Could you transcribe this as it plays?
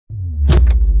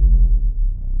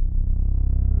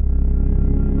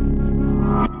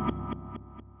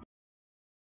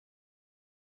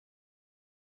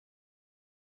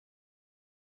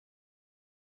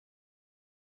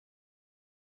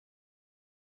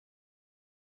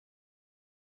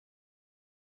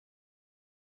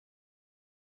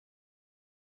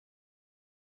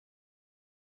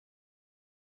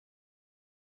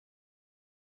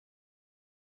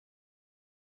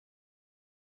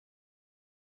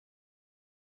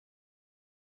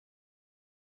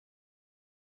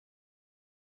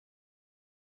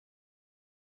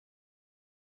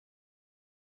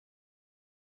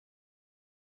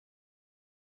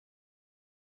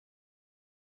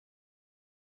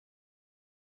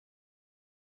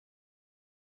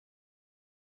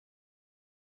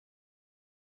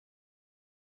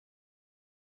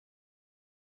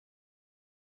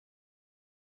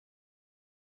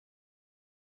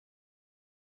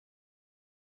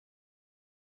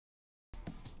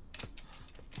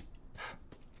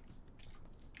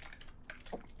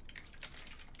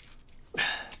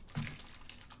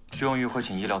徐永玉会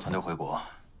请医疗团队回国，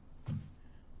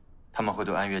他们会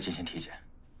对安月进行体检。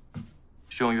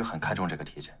徐永玉很看重这个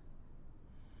体检，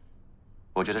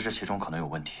我觉得这其中可能有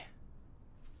问题。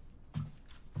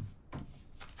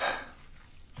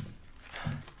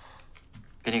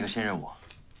给你一个新任务，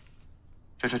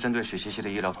这是针对许西西的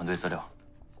医疗团队资料，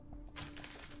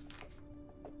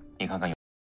你看看有。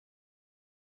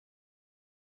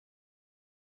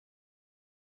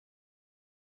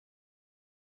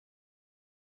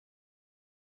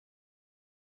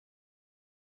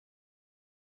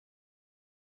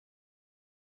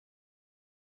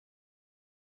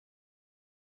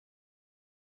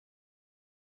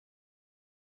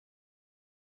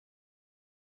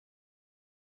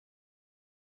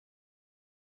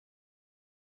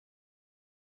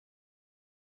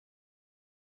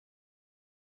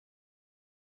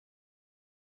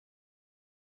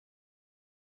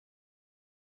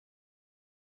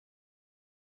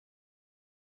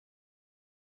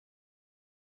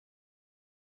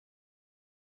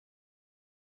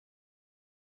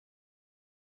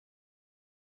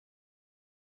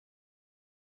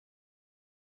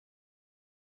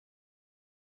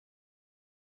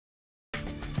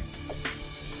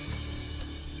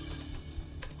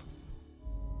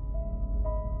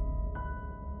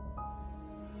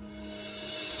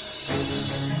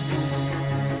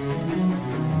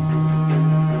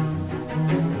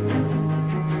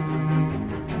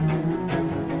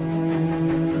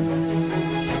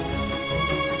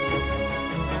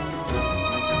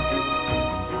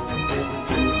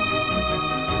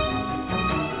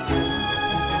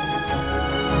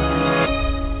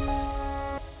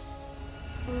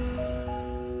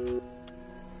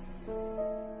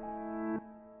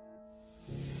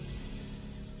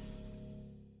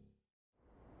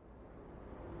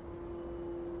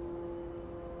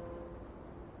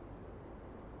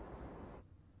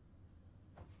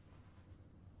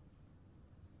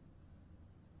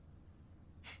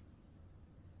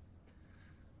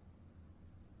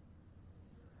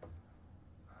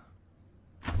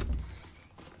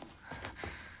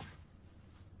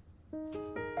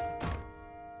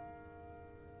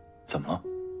 怎么了？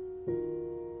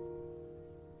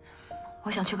我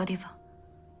想去个地方。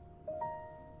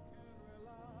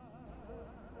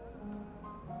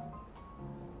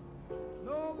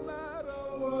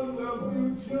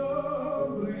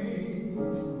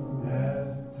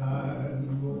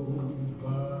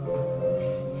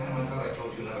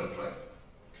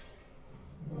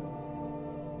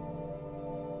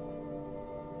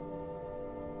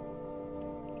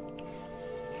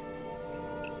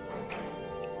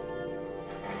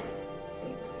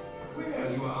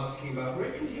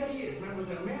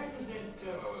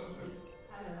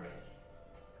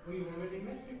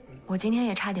我今天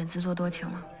也差点自作多情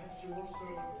了。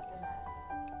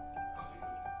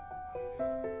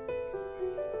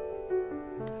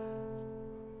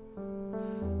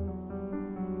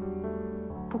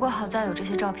不过好在有这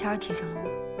些照片提醒了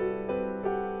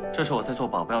我。这是我在做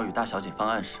保镖与大小姐方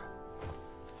案时，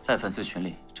在粉丝群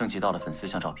里征集到的粉丝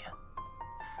像照片。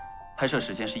拍摄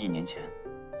时间是1年前，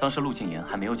当时陆敬言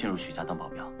还没有进入许家当保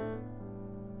镖，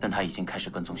但他已经开始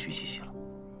跟踪徐西西了。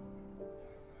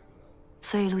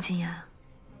所以陆敬言，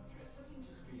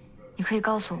你可以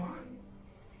告诉我，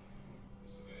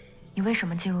你为什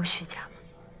么进入许家吗？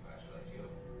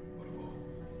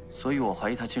所以我怀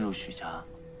疑他进入许家，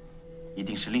一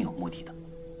定是另有目的的。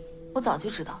我早就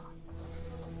知道了，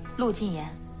陆敬言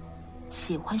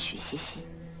喜欢许西西。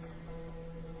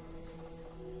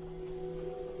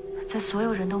在所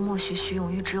有人都默许许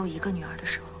永玉只有一个女儿的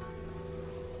时候，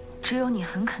只有你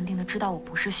很肯定的知道我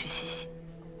不是许西西。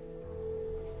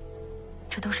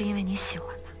这都是因为你喜欢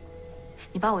他，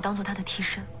你把我当做他的替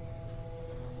身，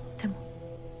对吗？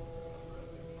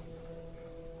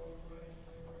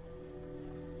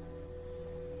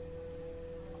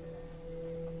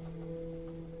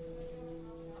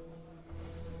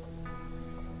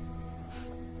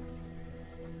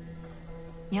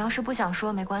你要是不想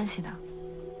说，没关系的。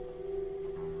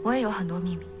我也有很多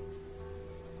秘密，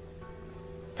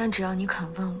但只要你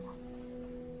肯问我，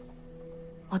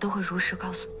我都会如实告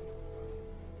诉你。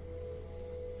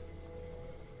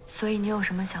所以你有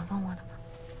什么想问我的吗？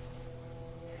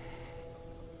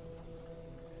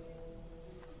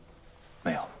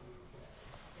没有。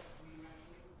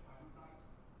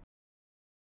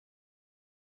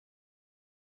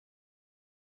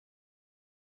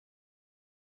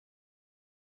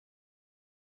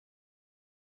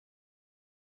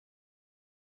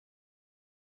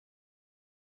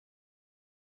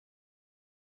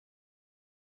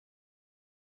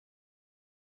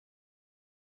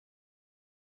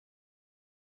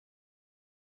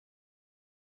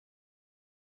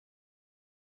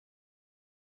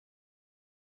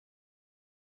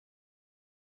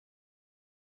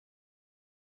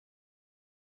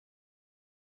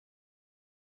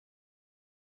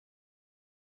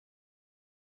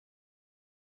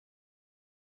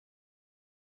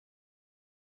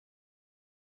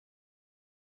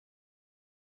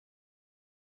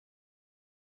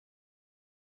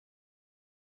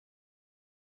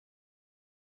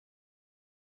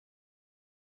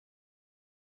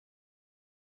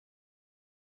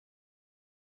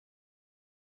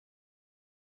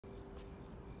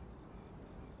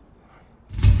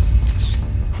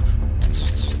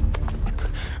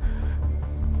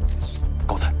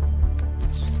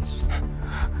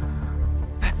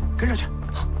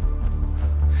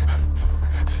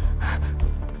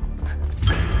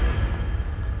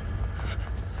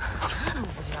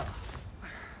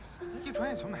转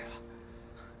眼就没了。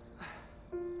哎，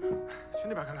去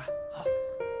那边看看。好。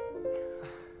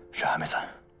人还没散。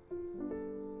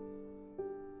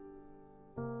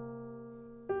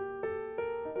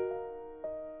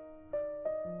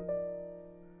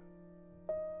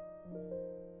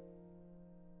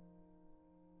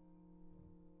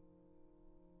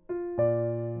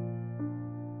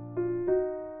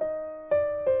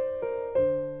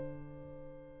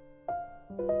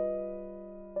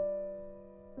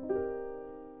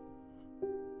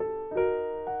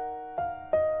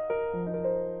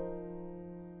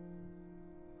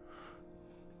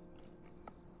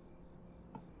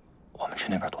 我们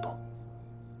去那边躲躲。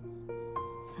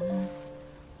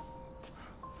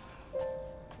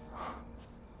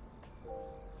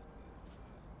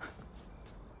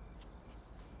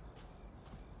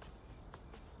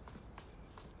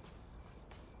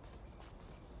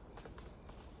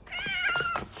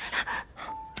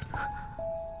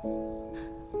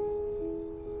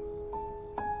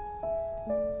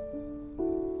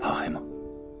怕黑吗？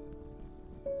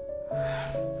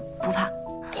不怕。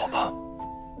我怕。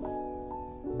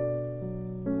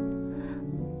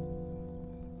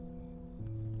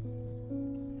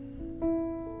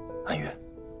 安月，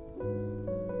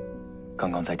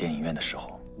刚刚在电影院的时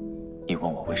候，你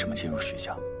问我为什么进入徐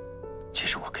家，其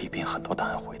实我可以编很多答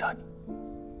案回答你，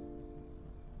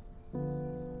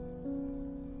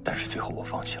但是最后我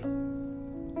放弃了。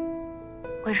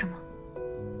为什么？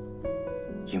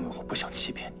因为我不想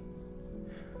欺骗你。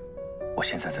我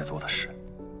现在在做的事，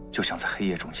就像在黑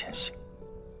夜中前行，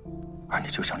而你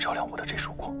就像照亮我的这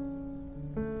束光。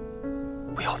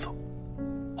不要走，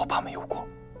我怕没有光。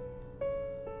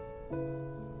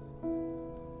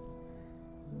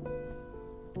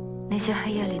 那些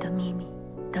黑夜里的秘密，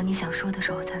等你想说的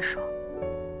时候再说。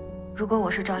如果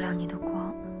我是照亮你的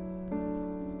光，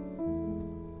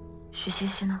许西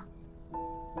西呢？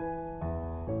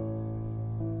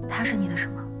她是你的什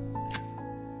么？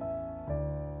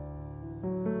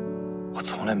我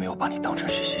从来没有把你当成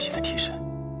许西西的替身。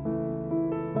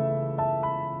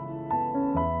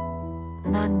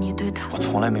那你对她……我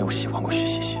从来没有喜欢过许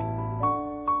西西。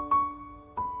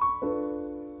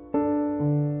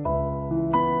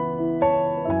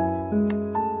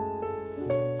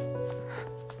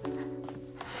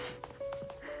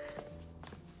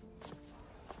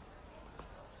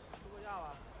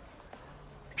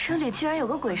 这里居然有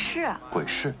个鬼市啊！鬼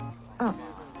市？嗯，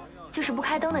就是不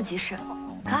开灯的集市，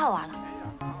可好玩了。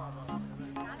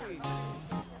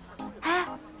哎，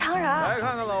糖人儿，来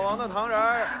看看老王的糖人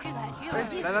儿。哎，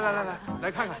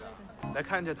来看看，来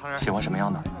看这糖人。喜欢什么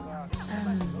样的？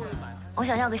我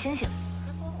想要个星星。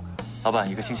老板，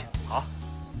一个星星。好。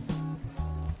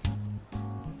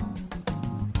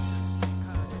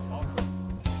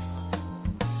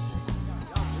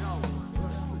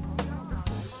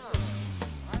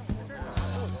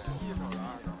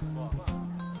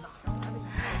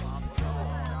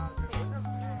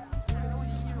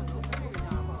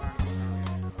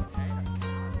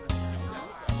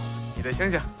 你的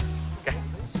星星，给，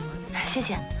谢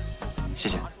谢，谢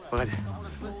谢，不客气。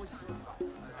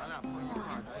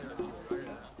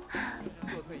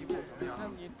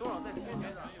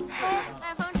哎，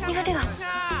你看这个，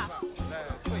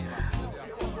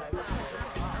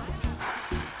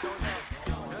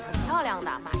漂亮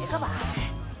的，买一个吧。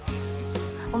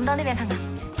我们到那边看看。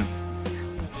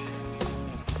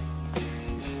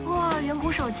哇，远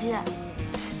古手机，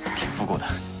挺复古的。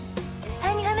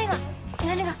哎，你看那个，你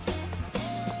看这个。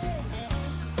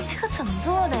 这怎么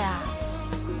做的呀？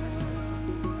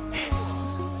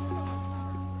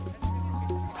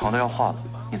糖都要化了，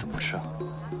你怎么不吃啊？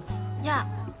呀，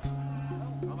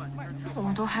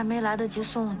我都还没来得及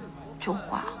送，就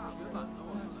化了。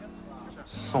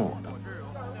送我的。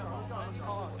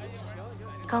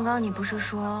刚刚你不是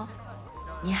说，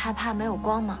你害怕没有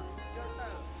光吗？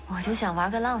我就想玩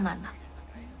个浪漫的。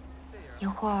一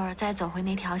会儿再走回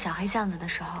那条小黑巷子的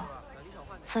时候，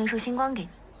送一束星光给你。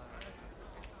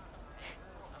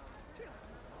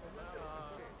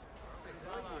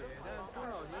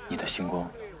 你的星光，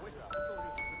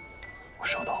我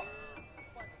收到了。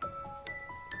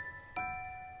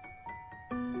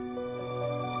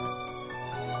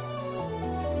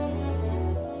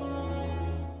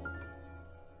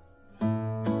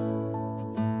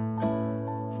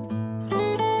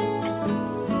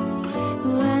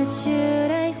What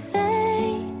should I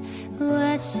say?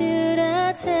 What should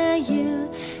I tell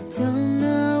you? Don't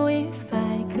know if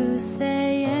I could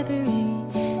say everything.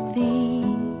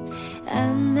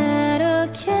 I'm not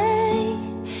okay.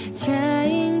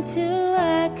 Trying to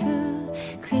act cool.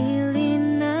 Clearly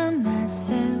not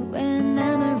myself when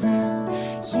I'm around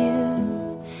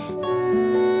you.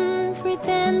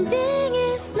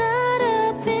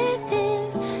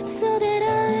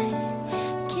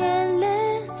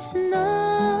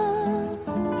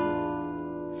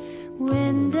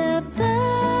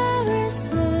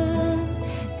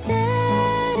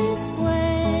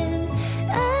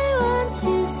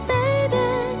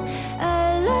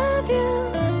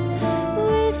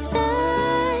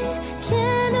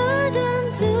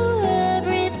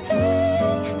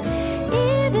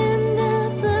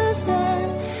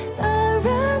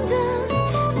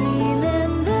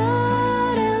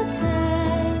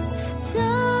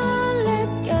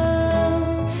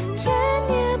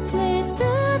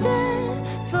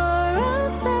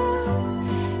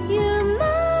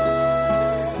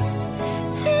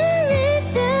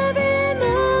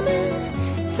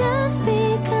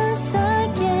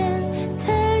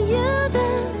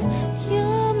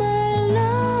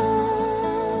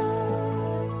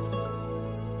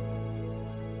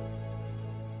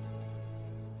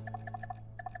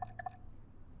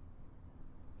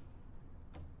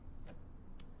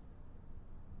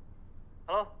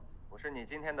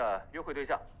 今天的约会对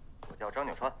象，我叫张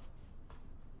景川，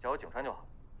叫我景川就好。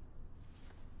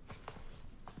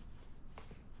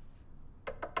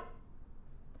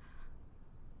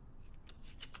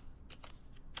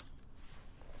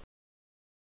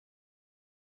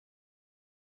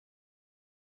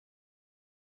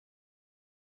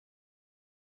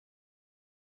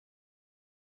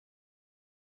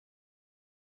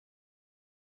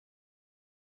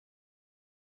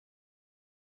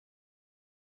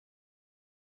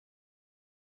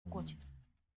过去。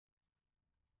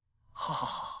好好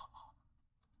好。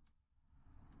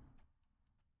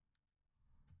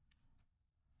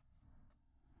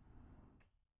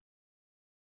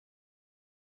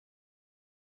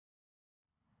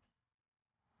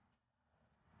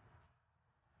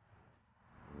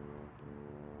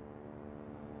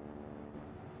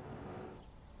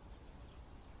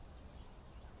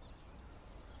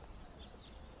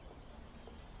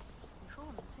你说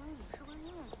我们经理是不是因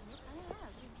为没谈恋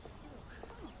爱，所以脾气总是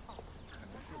这么暴？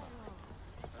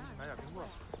买点冰棍。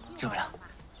热不热？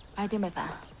哎，丁北凡，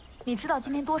你知道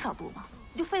今天多少度吗？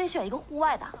你就非得选一个户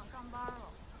外的？上班了。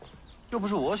又不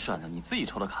是我选的，你自己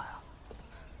抽的卡呀。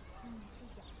谢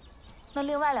谢。那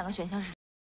另外2个选项是？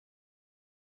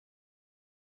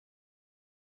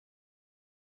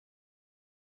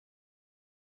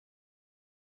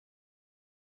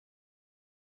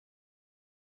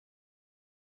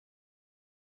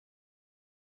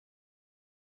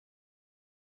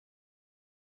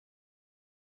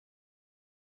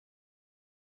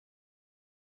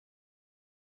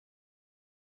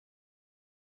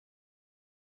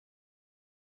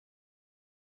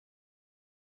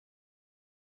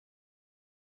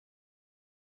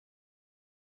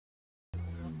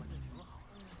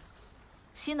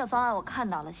新的方案我看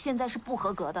到了，现在是不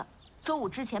合格的。周5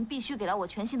之前必须给到我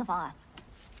全新的方案。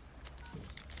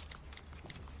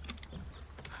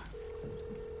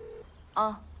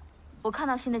啊，我看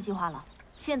到新的计划了，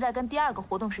现在跟第2个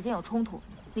活动时间有冲突，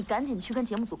你赶紧去跟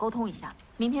节目组沟通一下，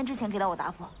明天之前给到我答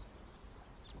复。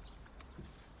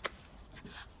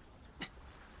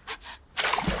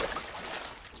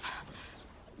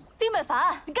丁北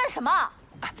凡，你干什么？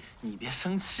哎，你别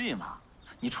生气嘛，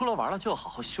你出来玩了就要好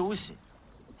好休息。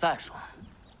再说了，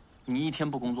你一天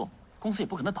不工作，公司也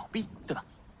不可能倒闭，对吧？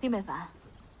丁北凡，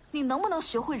你能不能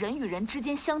学会人与人之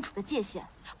间相处的界限，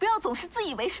不要总是自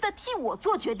以为是的替我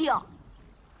做决定？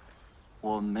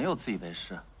我没有自以为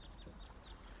是，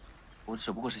我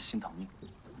只不过是心疼你。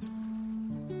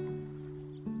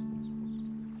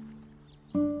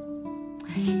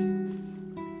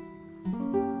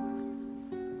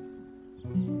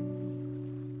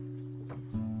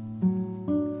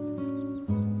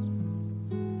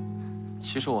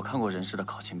其实我看过人事的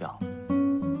考勤表，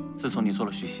自从你做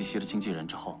了许西西的经纪人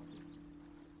之后，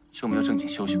就没有正经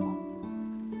休息过。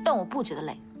但我不觉得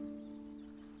累。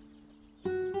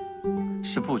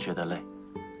是不觉得累，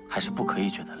还是不可以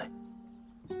觉得累？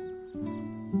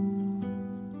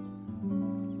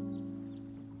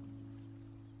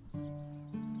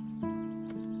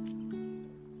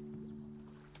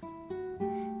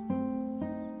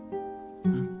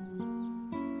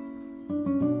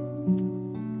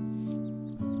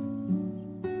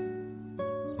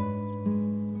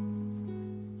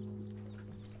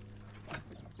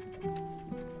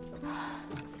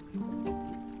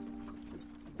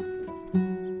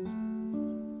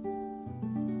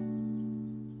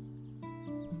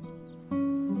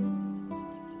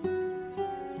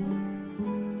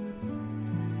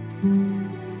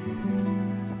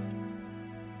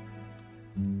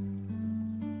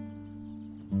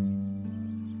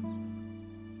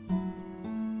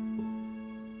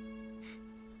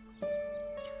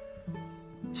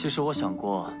其实我想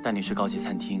过带你去高级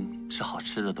餐厅吃好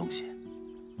吃的东西，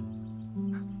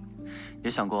也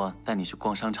想过带你去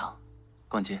逛商场、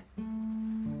逛街，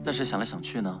但是想来想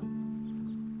去呢，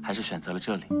还是选择了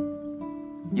这里，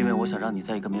因为我想让你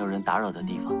在一个没有人打扰的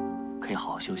地方可以好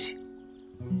好休息。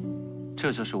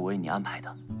这就是我为你安排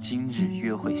的今日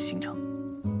约会行程，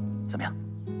怎么样？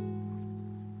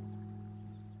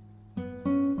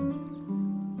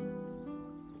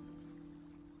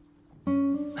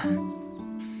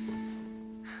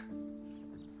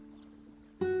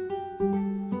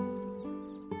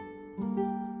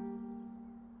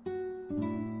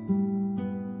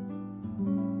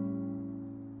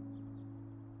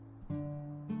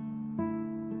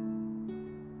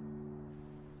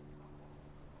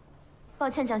抱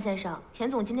歉，江先生，田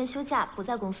总今天休假，不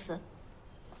在公司。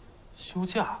休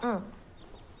假？嗯。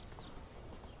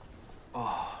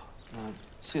哦，那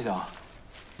谢谢啊，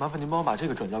麻烦您帮我把这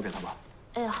个转交给他吧。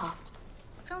哎，好。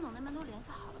张总那边都联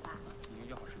系好了吧？已经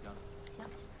约好时间了。行。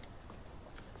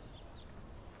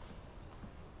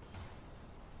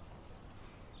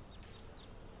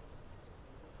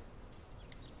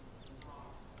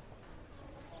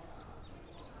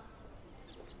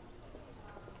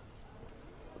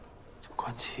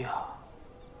机啊？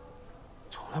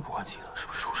从来不关机的，是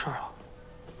不是出事了？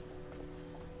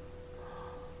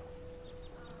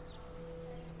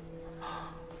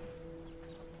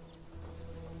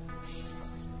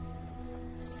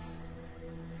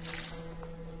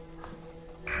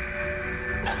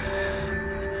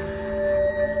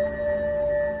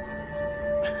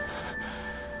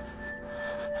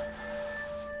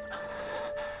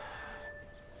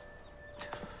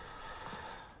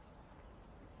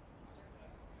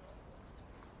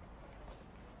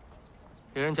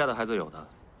 别人家的孩子有的，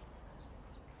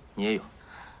你也有。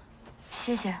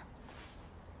谢谢。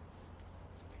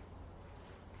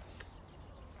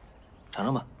尝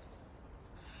尝吧。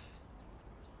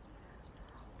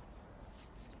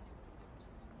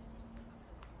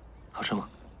好吃吗？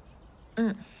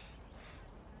嗯。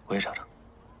我也尝尝。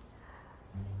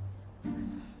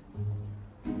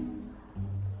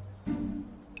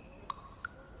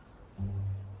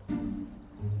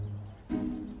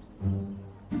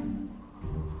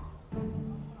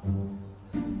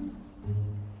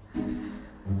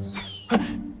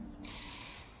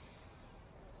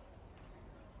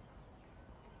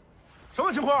 什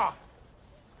么情况啊？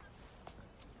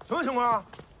什么情况啊？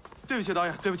对不起，导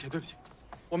演，对不起，对不起，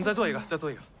我们再做一个，再做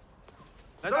一个。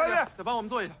来，再来一遍，再帮我们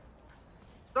做一下。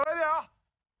再来一遍啊！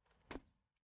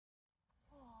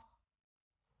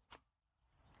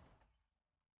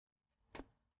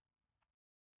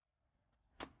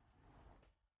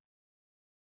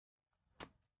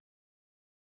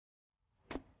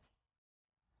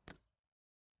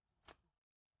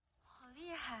好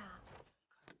厉害啊！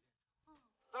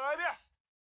再来一遍。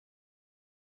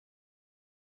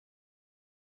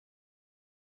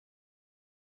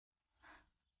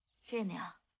 谢谢你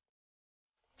啊，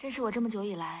这是我这么久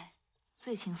以来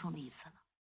最轻松的一次了。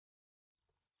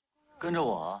跟着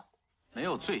我，没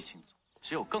有最轻松，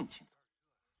只有更轻松。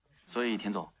所以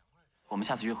田总，我们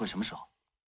下次约会什么时候？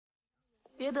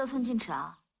别得寸进尺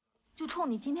啊！就冲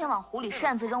你今天往湖里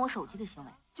擅自扔我手机的行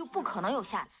为，就不可能有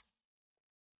下次。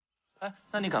哎，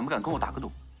那你敢不敢跟我打个赌？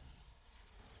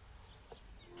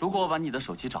如果我把你的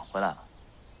手机找回来了，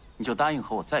你就答应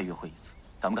和我再约会一次，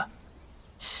敢不敢？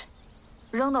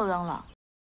 扔都扔了，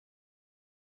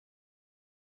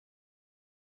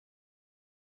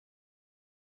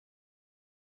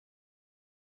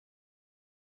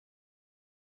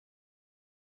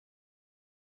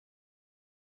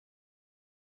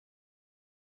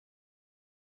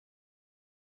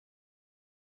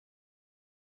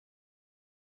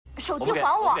手机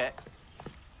还我！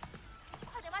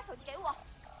快点把手机给我！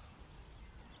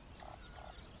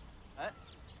哎，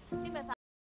丁北凡。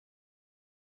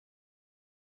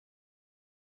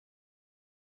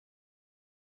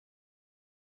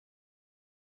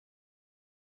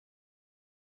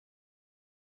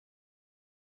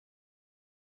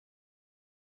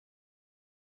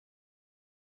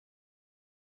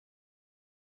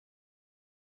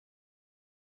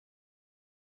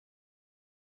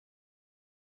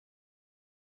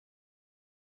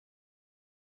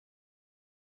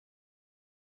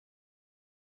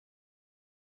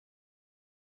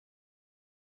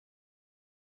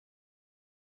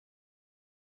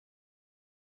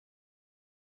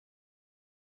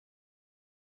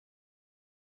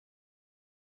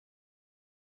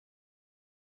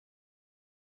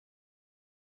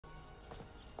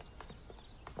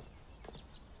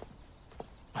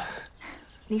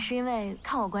 你是因为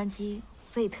看我关机，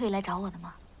所以特意来找我的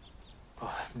吗？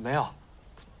没有，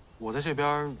我在这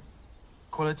边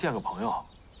过来见个朋友。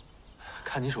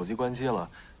看你手机关机了，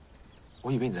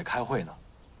我以为你在开会呢。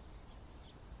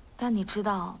但你知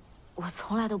道，我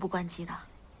从来都不关机的。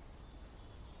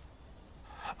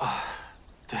啊，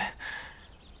对，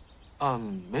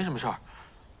没什么事儿，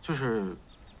就是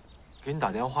给你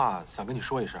打电话，想跟你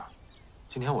说一声，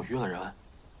今天我约了人，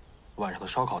晚上的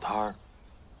烧烤摊儿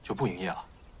就不营业了。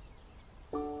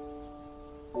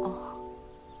 哦，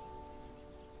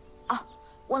啊，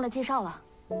忘了介绍了，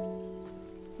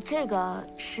这个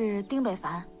是丁北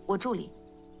凡，我助理。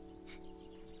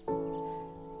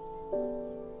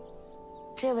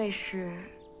这位是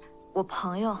我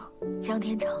朋友江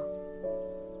天成。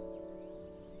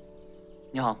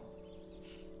你好，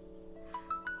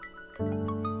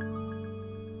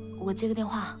我接个电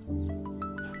话。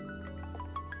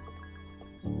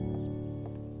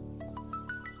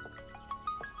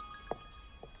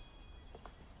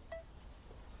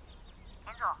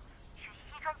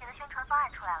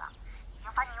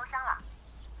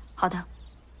 好的。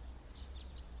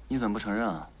你怎么不承认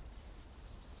啊？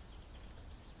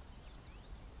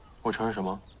我承认什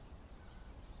么？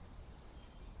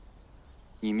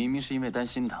你明明是因为担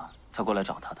心他才过来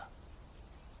找他的，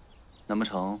难不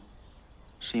成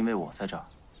是因为我在这儿，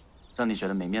让你觉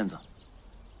得没面子？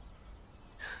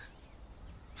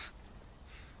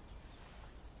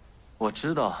我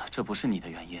知道这不是你的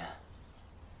原因，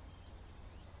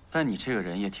但你这个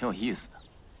人也挺有意思的。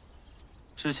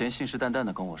之前信誓旦旦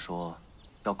地跟我说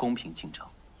要公平竞争，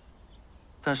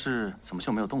但是怎么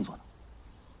就没有动作呢？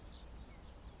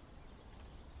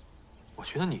我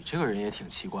觉得你这个人也挺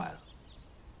奇怪的，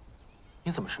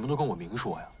你怎么什么都跟我明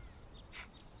说呀？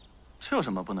这有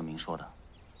什么不能明说的？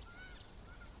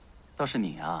倒是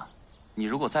你啊，你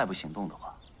如果再不行动的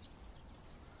话，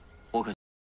我可……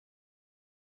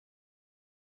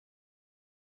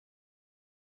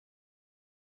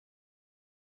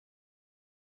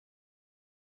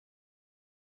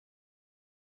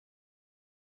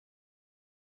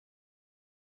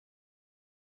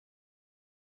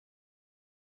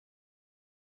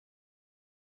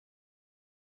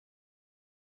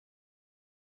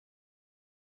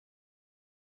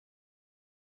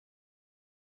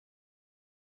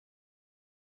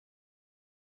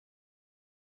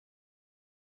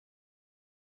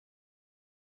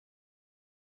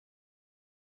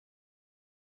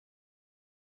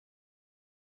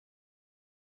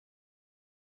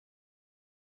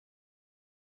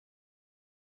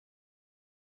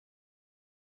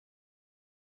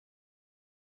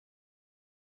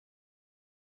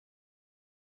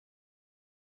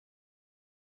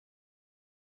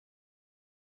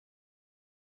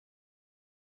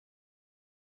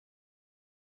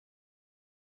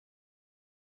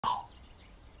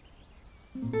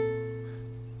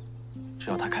只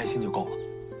要他开心就够了。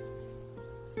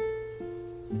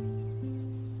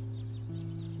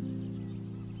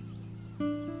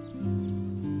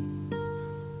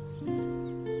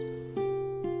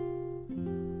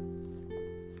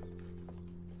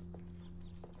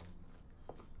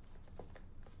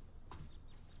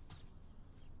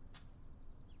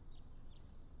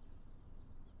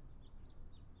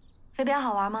飞镖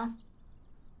好玩吗？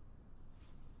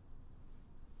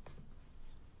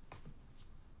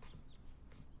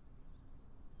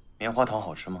棉花糖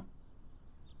好吃吗？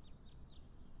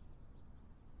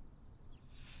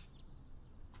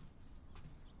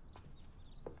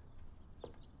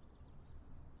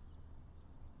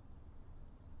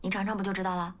你尝尝不就知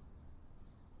道了。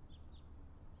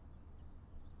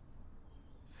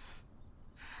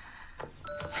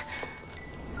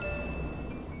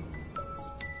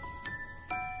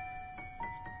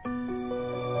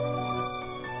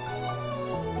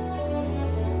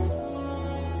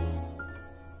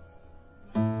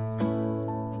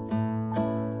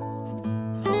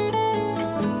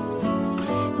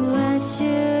What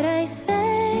should I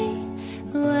say?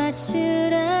 What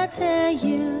should I tell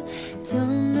you?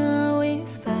 Don't know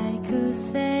if I could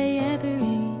say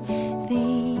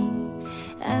everything.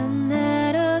 I'm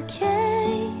not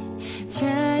okay.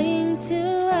 Trying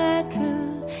to act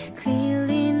cool,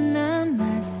 clearly not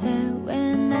myself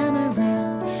when I'm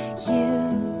around you.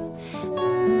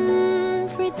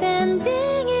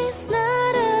 Pretending it's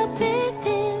not a big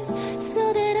deal,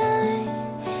 so that I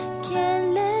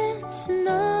can let you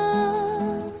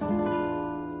know.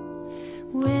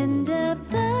 When the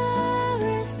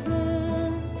flowers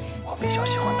bloom, 我比较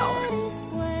喜欢他们。 that is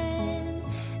when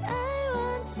I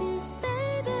want to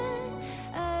say that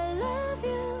I love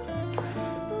you.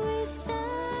 Wish I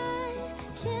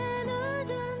can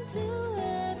hold on to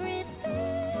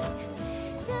everything,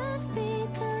 just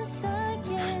because I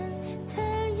can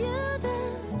tell you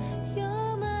that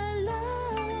you're my love.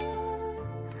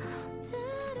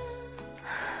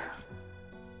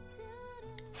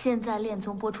 现在恋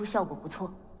综播出效果不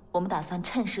错，我们打算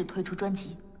趁势推出专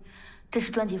辑。这是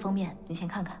专辑封面，你先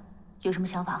看看，有什么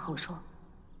想法和我说。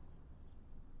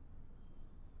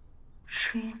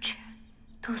吃一只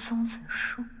杜松子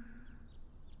树，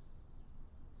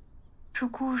这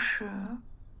故事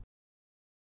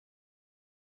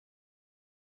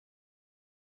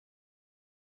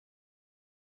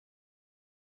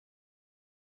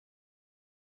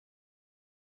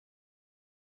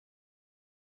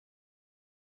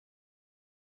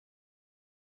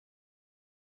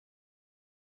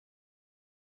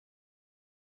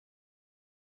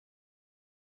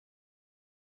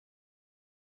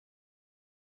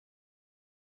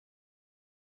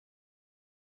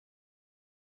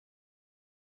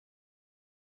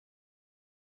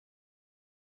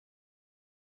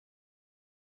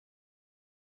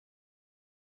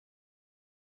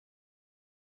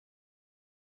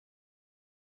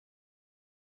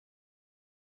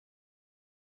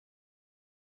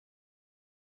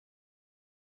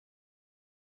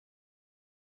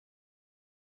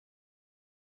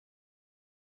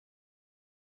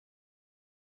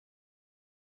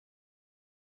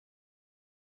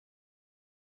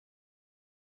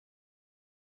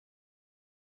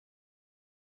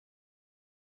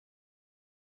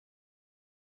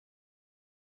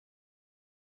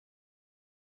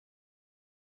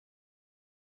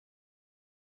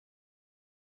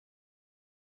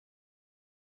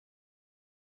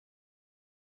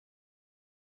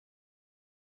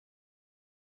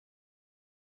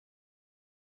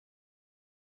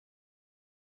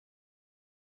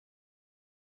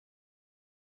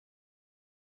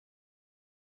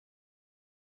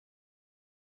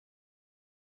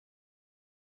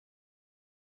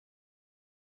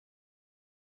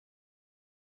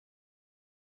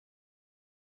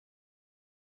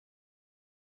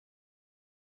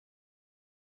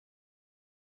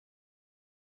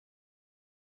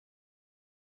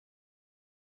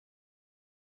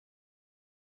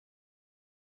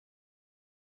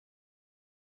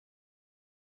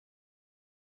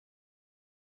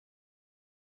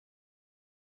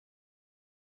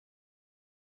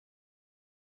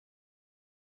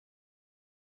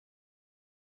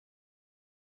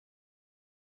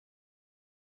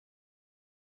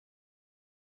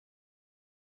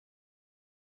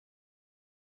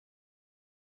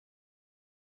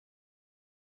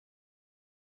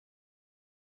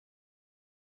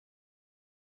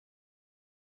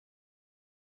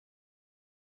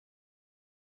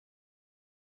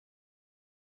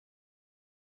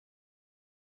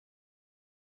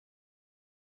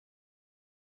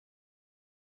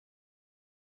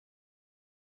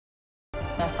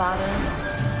father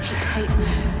是 Kate。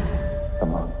怎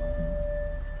么了？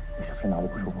你是不是哪里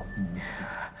不舒服？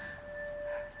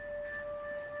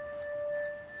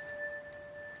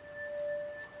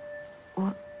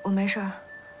我没事儿，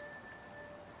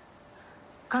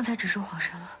刚才只是晃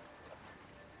神了，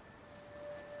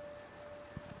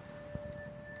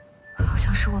好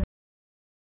像是我。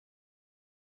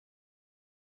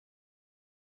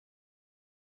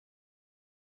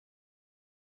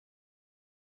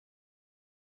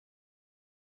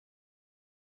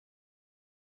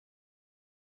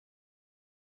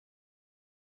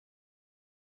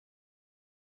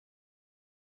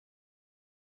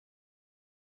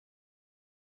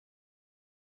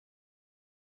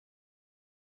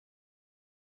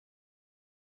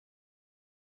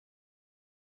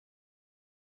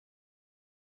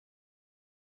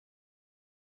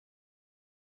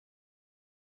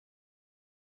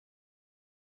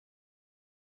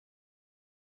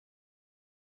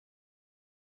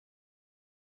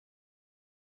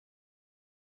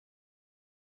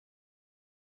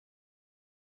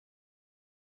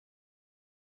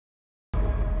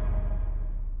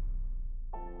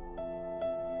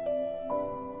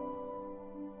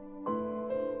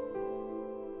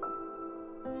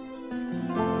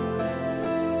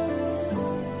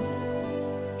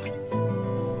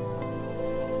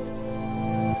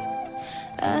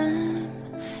I'm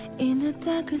in the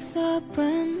darkest up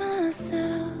by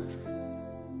myself,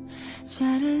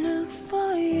 try to look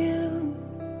for you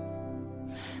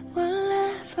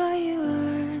wherever you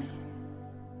are.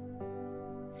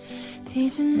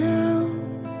 Did you know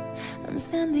I'm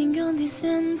standing on this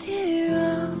empty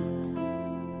road,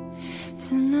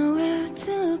 don't know where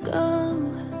to go,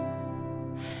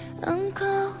 I'm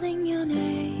calling your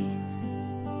name.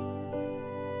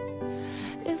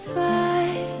 If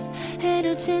I had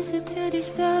a chance to do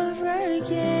this over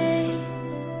again,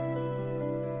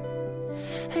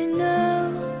 I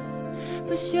know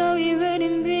for sure it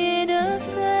wouldn't be the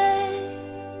same.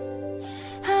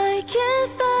 I can't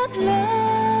stop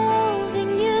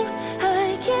loving you,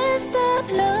 I can't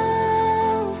stop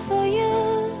love for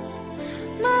you.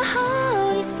 My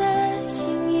heart is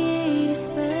saying it is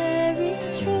very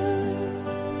true.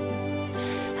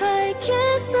 I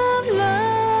can't stop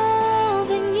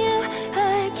loving you,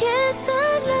 I can't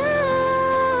stop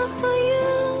love for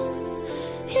you.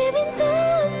 Even though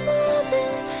I know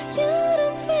that you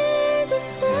don't feel the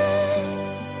same,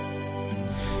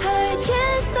 I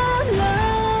can't stop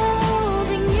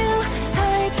loving you,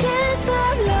 I can't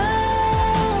stop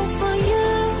love for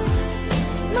you.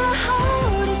 My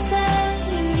heart is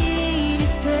saying it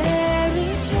is very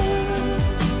true.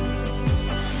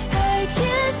 I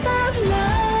can't stop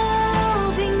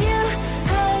loving you,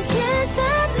 I can't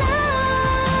stop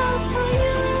love for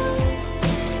you.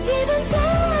 Even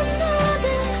though I know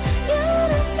that you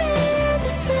don't feel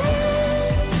the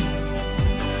same,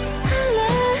 I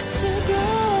let you go.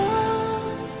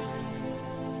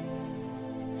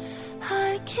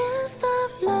 I can't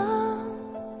stop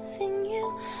loving you,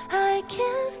 I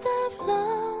can't stop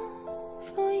love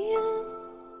for you.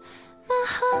 My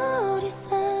heart is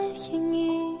saying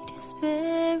it is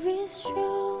very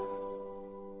true.